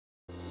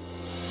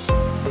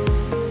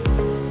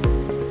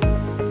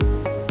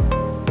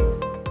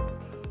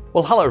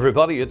Well, hello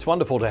everybody. It's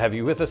wonderful to have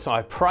you with us.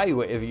 I pray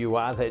wherever you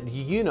are that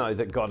you know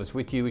that God is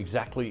with you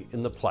exactly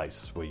in the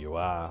place where you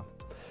are.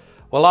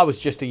 Well, I was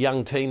just a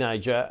young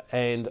teenager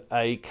and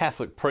a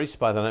Catholic priest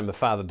by the name of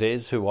Father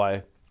Des, who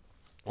I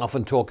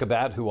often talk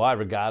about, who I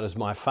regard as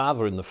my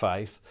father in the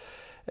faith.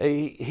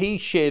 He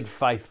shared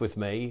faith with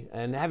me,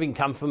 and having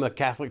come from a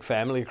Catholic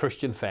family, a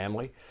Christian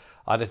family,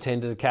 I'd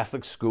attended a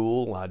Catholic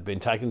school, I'd been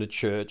taken to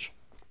church,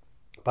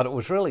 but it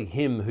was really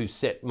him who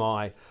set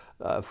my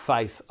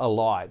faith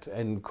alight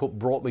and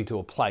brought me to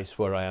a place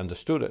where I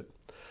understood it.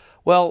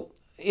 Well,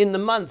 in the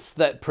months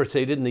that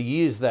preceded, in the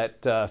years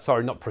that,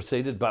 not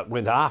preceded, but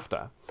went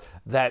after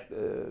that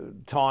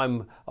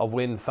time of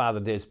when Father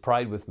Des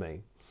prayed with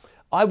me,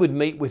 I would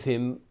meet with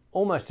him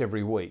almost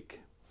every week.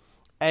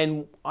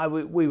 And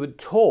we would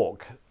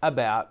talk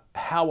about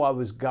how I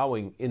was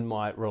going in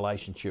my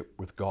relationship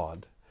with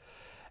God.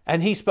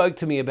 And he spoke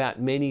to me about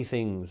many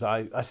things.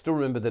 I still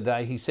remember the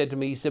day he said to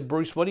me, he said,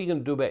 "Bruce, what are you going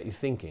to do about your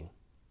thinking?"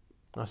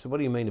 I said, "What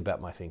do you mean about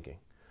my thinking?"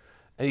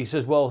 And he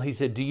says, "Well," he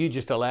said, "do you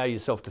just allow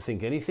yourself to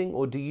think anything,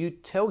 or do you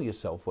tell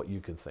yourself what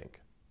you can think?"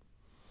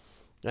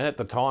 And at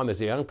the time, as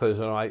a young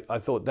person, I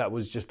thought that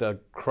was just a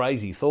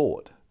crazy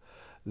thought,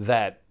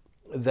 that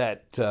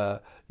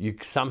you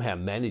somehow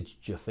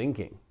managed your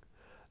thinking.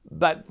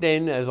 But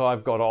then as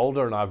I've got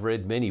older and I've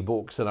read many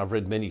books, and I've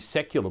read many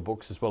secular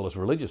books as well as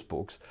religious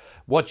books,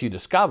 what you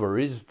discover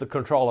is the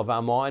control of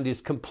our mind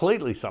is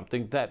completely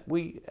something that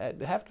we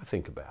have to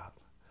think about.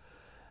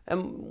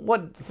 And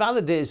what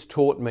Father Des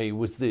taught me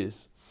was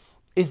this,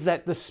 is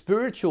that the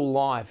spiritual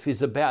life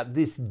is about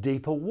this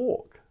deeper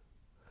walk.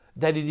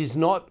 That it is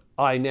not,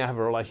 I now have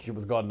a relationship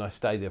with God and I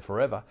stay there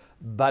forever,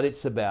 but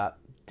it's about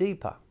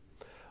deeper.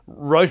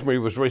 Rosemary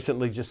was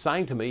recently just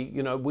saying to me,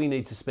 we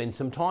need to spend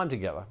some time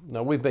together.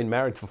 Now, we've been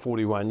married for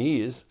 41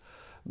 years,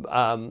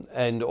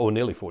 or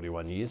nearly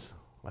 41 years.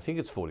 I think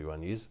it's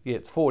 41 years. Yeah,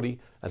 it's 40,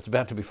 and it's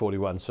about to be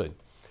 41 soon.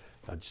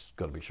 I just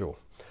got to be sure.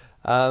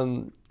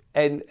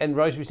 And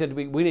Rosemary said to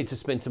me, we need to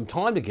spend some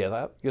time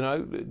together,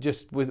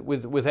 just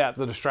without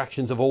the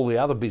distractions of all the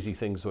other busy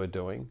things we're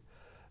doing,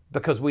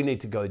 because we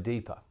need to go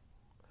deeper.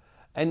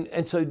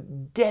 And so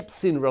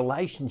depth in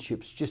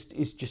relationships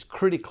is just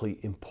critically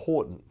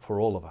important for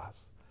all of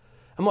us.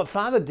 And what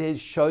Father Des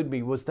showed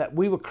me was that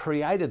we were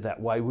created that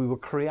way. We were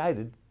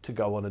created to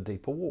go on a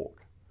deeper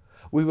walk.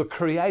 We were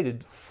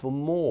created for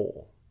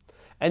more.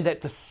 And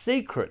that the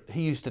secret,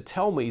 he used to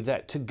tell me,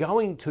 that to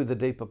going to the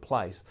deeper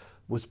place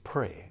was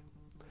prayer.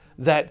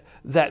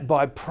 That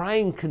by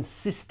praying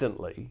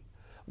consistently,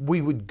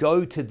 we would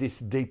go to this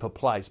deeper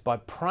place. By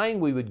praying,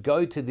 we would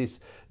go to this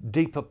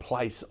deeper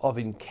place of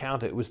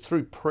encounter. It was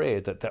through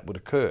prayer that would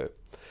occur.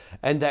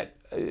 And that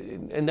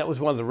was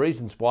one of the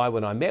reasons why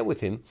when I met with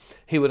him,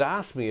 he would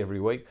ask me every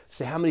week,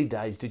 "So how many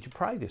days did you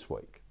pray this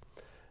week?"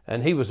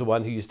 And he was the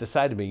one who used to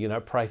say to me,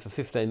 "Pray for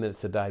 15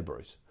 minutes a day,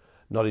 Bruce.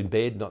 Not in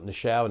bed, not in the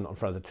shower, not in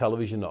front of the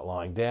television, not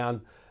lying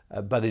down,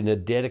 but in a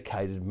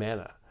dedicated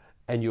manner.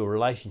 And your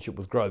relationship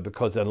will grow,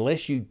 because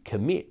unless you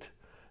commit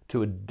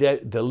to a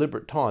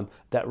deliberate time,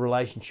 that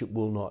relationship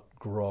will not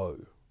grow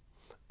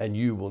and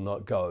you will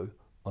not go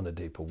on a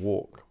deeper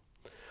walk."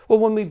 Well,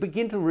 when we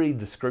begin to read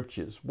the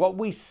scriptures, what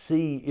we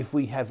see, if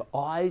we have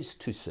eyes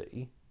to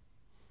see,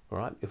 all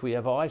right, if we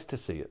have eyes to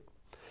see it,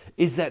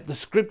 is that the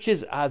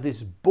scriptures are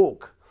this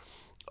book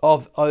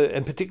of,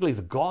 and particularly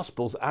the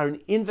Gospels, are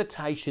an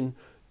invitation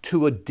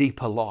to a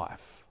deeper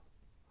life.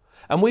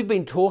 And we've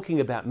been talking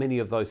about many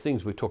of those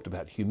things. We've talked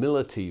about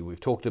humility. We've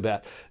talked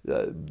about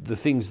the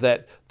things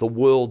that the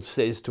world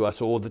says to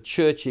us, or the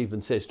church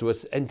even says to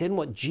us, and then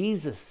what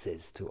Jesus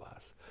says to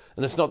us.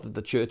 And it's not that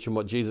the church and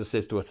what Jesus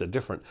says to us are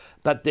different,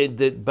 but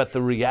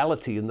the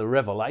reality and the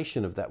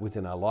revelation of that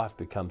within our life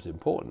becomes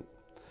important.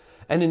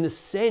 And in a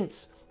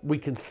sense, we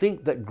can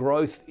think that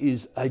growth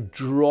is a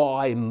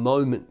dry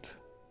moment,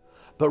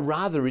 but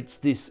rather it's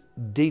this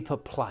deeper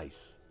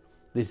place,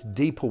 this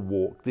deeper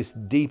walk, this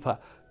deeper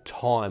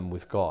time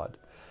with God.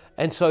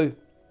 And so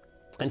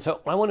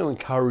I want to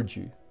encourage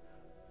you,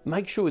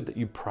 make sure that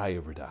you pray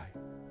every day,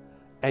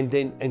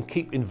 and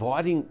keep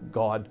inviting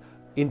God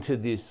into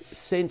this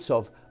sense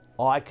of,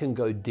 I can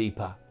go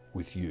deeper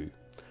with you.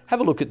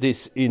 Have a look at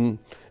this in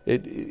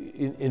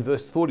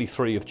verse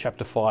 43 of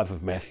chapter 5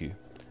 of Matthew.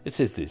 It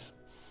says this: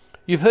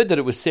 "You've heard that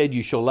it was said,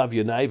 you shall love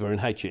your neighbour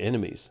and hate your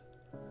enemies.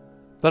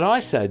 But I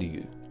say to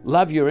you,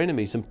 love your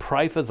enemies and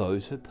pray for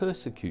those who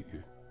persecute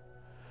you,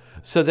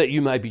 so that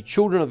you may be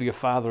children of your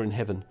Father in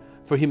heaven.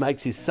 For he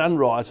makes his sun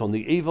rise on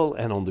the evil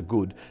and on the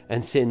good,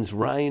 and sends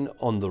rain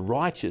on the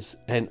righteous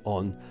and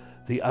on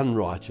the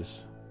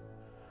unrighteous.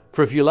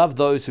 For if you love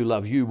those who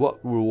love you, what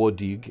reward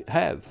do you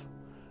have?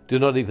 Do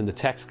not even the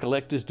tax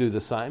collectors do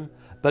the same?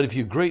 But if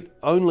you greet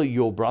only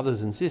your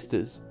brothers and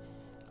sisters,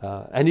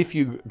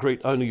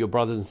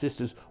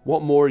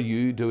 what more are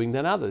you doing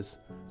than others?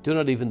 Do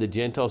not even the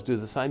Gentiles do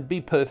the same?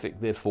 Be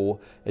perfect, therefore,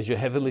 as your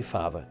heavenly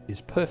Father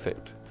is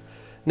perfect."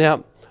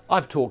 Now,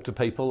 I've talked to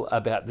people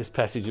about this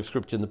passage of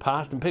Scripture in the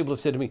past, and people have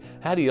said to me,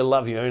 "How do you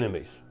love your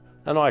enemies?"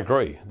 And I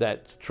agree,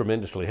 that's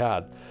tremendously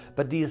hard.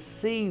 But do you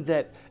see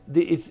that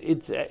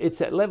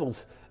it's at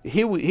levels?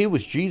 Here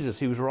was Jesus.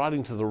 He was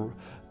writing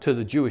to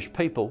the Jewish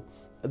people.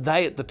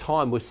 They at the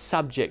time were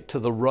subject to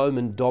the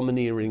Roman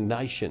domineering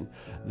nation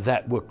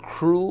that were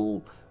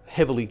cruel,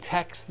 heavily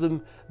taxed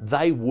them.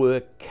 They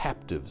were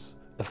captives,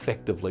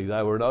 effectively.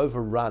 They were an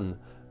overrun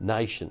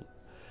nation.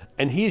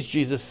 And here's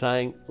Jesus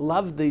saying,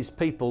 love these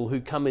people who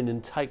come in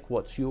and take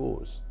what's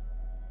yours.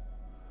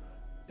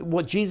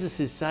 What Jesus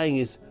is saying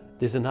is,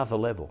 there's another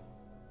level.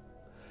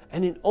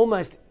 And in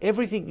almost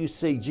everything you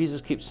see,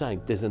 Jesus keeps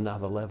saying, there's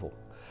another level.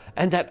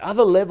 And that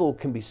other level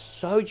can be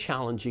so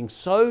challenging,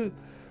 so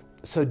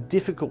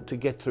difficult to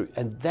get through.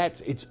 And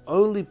it's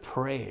only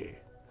prayer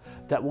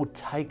that will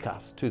take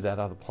us to that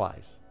other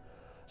place.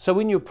 So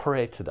in your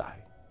prayer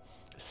today,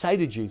 say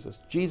to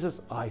Jesus,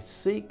 Jesus, I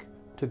seek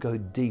to go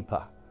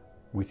deeper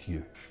with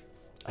you.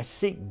 I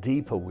seek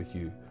deeper with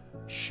you.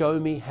 Show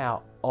me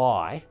how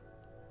I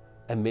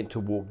am meant to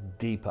walk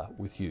deeper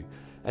with you.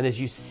 And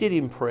as you sit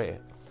in prayer,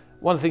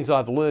 one of the things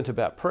I've learned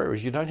about prayer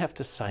is you don't have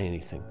to say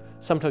anything.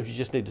 Sometimes you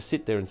just need to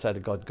sit there and say to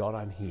God, God,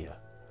 I'm here.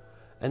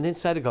 And then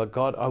say to God,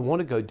 God, I want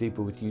to go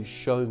deeper with you.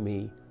 Show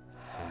me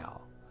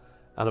how.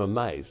 And I'm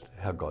amazed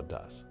how God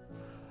does.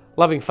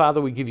 Loving Father,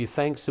 we give you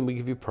thanks and we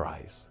give you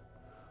praise.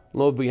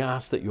 Lord, we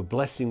ask that your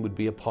blessing would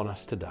be upon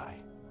us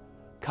today.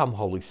 Come,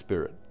 Holy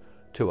Spirit,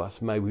 to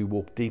us. May we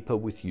walk deeper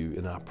with you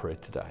in our prayer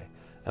today.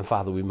 And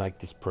Father, we make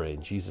this prayer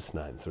in Jesus'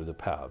 name through the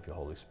power of your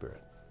Holy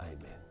Spirit.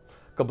 Amen.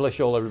 God bless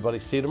you all, everybody.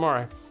 See you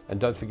tomorrow. And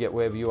don't forget,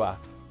 wherever you are,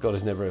 God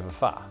is never ever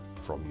far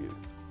from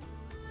you.